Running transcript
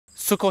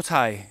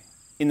Sukhothai,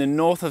 in the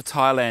north of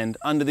Thailand,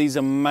 under these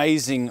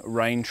amazing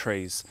rain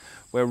trees.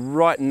 We're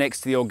right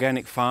next to the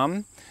organic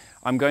farm.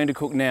 I'm going to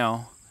cook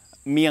now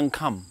Miang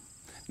Khum.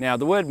 Now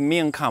the word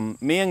Miang Khum,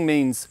 Miang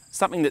means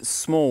something that's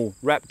small,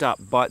 wrapped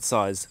up,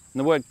 bite-sized, and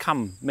the word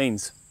Khum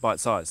means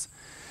bite-sized.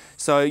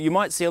 So you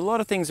might see a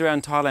lot of things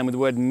around Thailand with the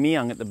word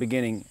Miang at the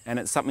beginning, and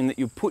it's something that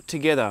you put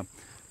together,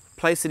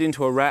 place it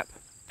into a wrap,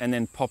 and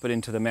then pop it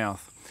into the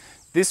mouth.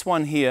 This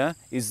one here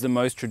is the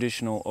most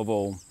traditional of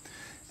all.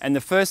 And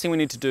the first thing we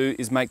need to do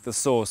is make the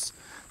sauce.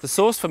 The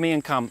sauce for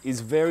Miang Khum is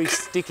very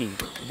sticky,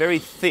 very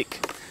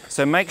thick.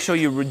 So make sure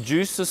you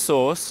reduce the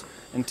sauce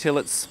until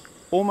it's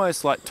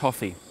almost like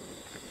toffee.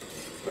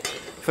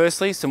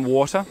 Firstly, some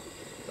water.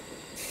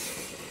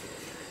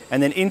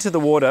 And then into the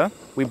water,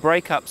 we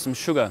break up some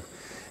sugar.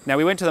 Now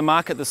we went to the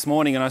market this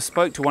morning and I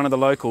spoke to one of the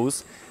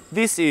locals.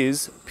 This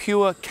is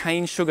pure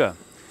cane sugar.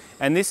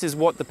 And this is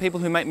what the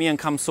people who make Miang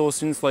Khum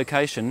sauce in this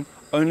location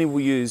only will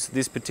use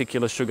this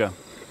particular sugar.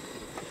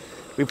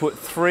 We put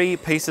 3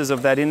 pieces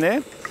of that in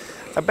there,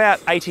 about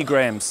 80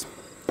 grams.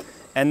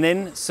 And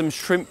then some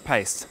shrimp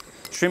paste.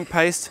 Shrimp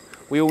paste,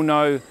 we all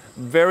know,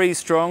 very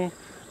strong,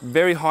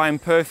 very high in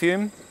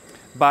perfume,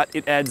 but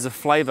it adds a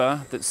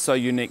flavour that's so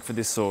unique for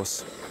this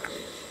sauce.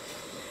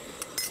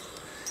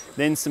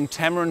 Then some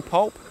tamarind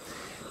pulp.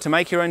 To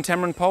make your own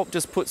tamarind pulp,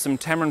 just put some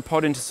tamarind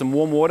pod into some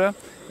warm water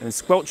and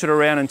squelch it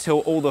around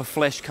until all the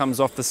flesh comes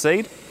off the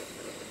seed.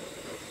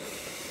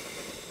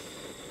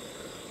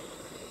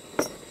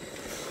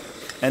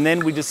 And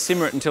then we just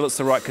simmer it until it's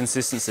the right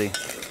consistency.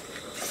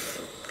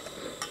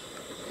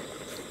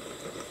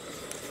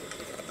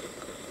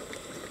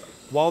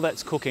 While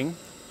that's cooking,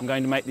 I'm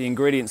going to make the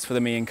ingredients for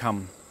the Miang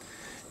Khum.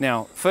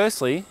 Now,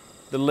 firstly,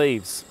 the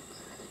leaves.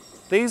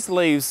 These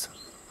leaves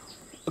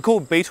are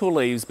called beetle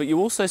leaves, but you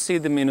also see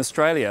them in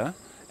Australia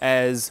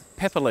as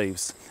pepper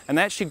leaves. And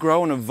they actually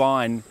grow on a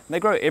vine.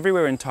 They grow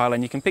everywhere in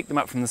Thailand. You can pick them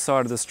up from the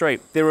side of the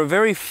street. They're a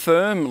very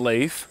firm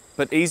leaf,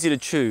 but easy to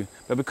chew.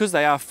 But because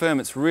they are firm,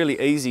 it's really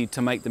easy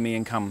to make the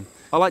Miang Khum.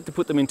 I like to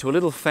put them into a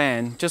little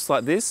fan, just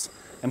like this,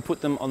 and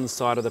put them on the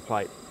side of the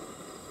plate.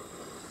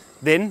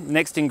 Then,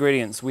 next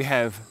ingredients, we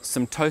have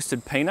some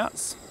toasted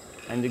peanuts,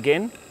 and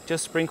again,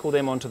 just sprinkle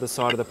them onto the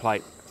side of the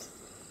plate.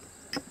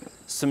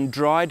 Some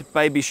dried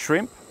baby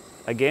shrimp,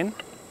 again,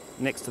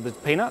 next to the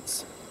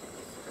peanuts.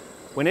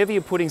 Whenever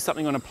you're putting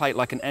something on a plate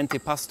like an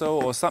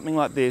antipasto or something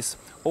like this,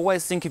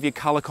 always think of your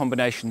colour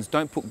combinations.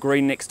 Don't put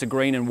green next to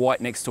green and white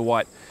next to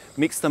white.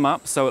 Mix them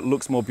up so it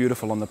looks more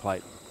beautiful on the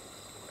plate.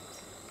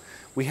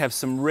 We have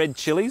some red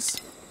chilies.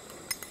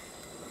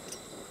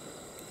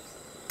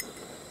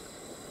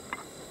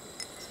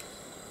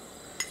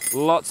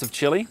 Lots of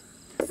chili.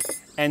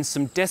 And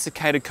some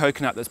desiccated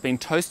coconut that's been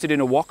toasted in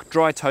a wok,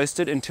 dry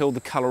toasted until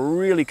the colour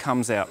really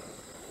comes out.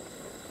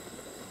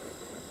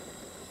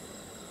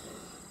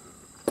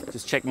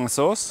 Just checking the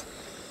sauce.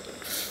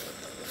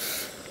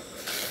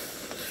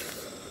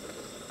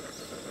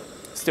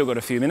 Still got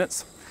a few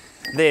minutes.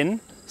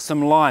 Then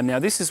some lime. Now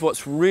this is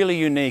what's really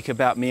unique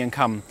about Miang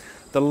Khum.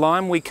 The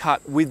lime we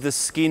cut with the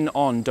skin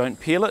on, don't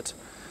peel it.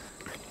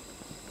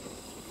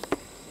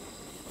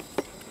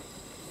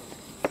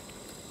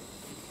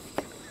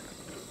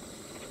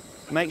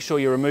 Make sure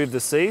you remove the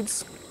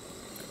seeds.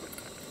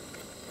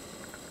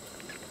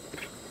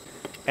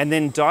 And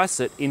then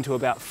dice it into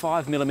about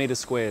 5mm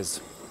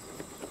squares.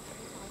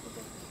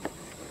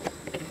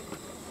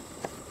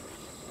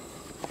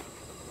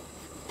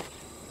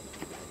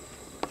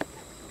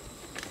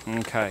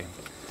 Okay,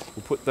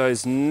 we'll put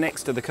those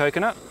next to the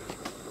coconut.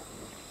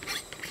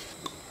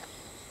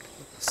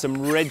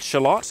 Some red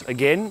shallot,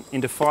 again,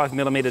 into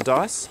 5mm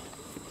dice.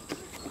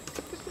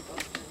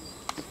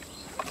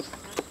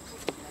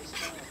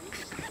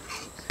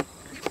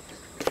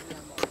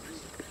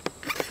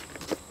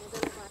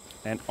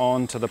 And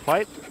onto the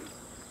plate.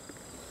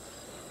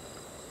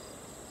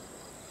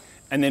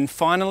 And then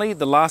finally,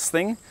 the last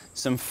thing,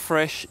 some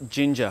fresh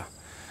ginger.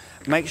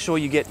 Make sure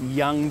you get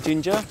young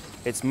ginger,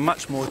 it's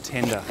much more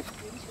tender.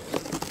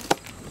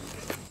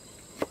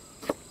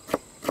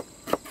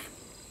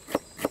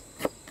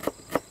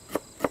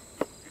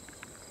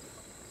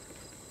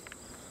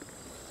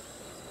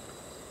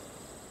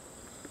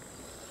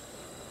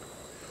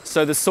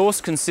 So the sauce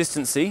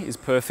consistency is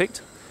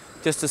perfect.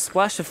 Just a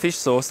splash of fish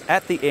sauce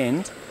at the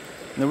end.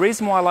 And the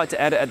reason why I like to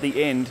add it at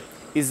the end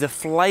is the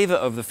flavour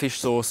of the fish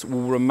sauce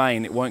will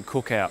remain, it won't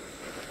cook out.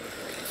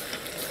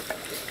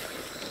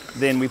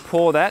 Then we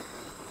pour that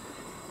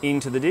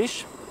into the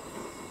dish,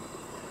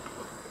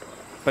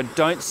 but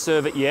don't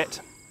serve it yet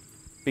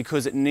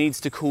because it needs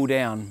to cool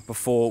down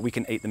before we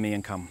can eat the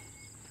Miang Khum.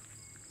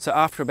 So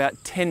after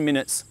about 10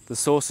 minutes, the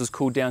sauce has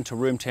cooled down to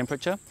room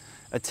temperature,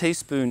 a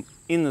teaspoon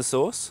in the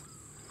sauce,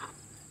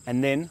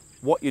 and then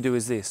what you do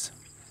is this.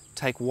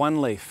 Take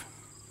one leaf,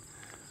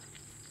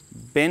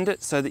 bend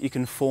it so that you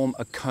can form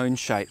a cone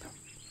shape.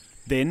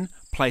 Then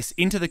place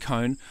into the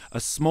cone a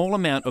small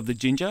amount of the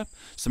ginger,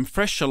 some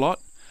fresh shallot,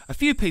 a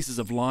few pieces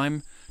of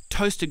lime,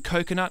 toasted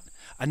coconut,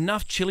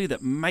 enough chili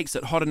that makes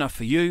it hot enough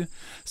for you,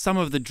 some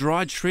of the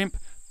dried shrimp,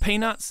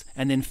 peanuts,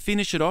 and then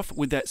finish it off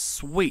with that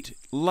sweet,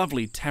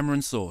 lovely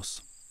tamarind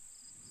sauce.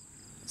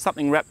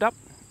 Something wrapped up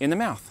in the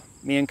mouth.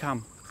 Miang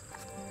Khum.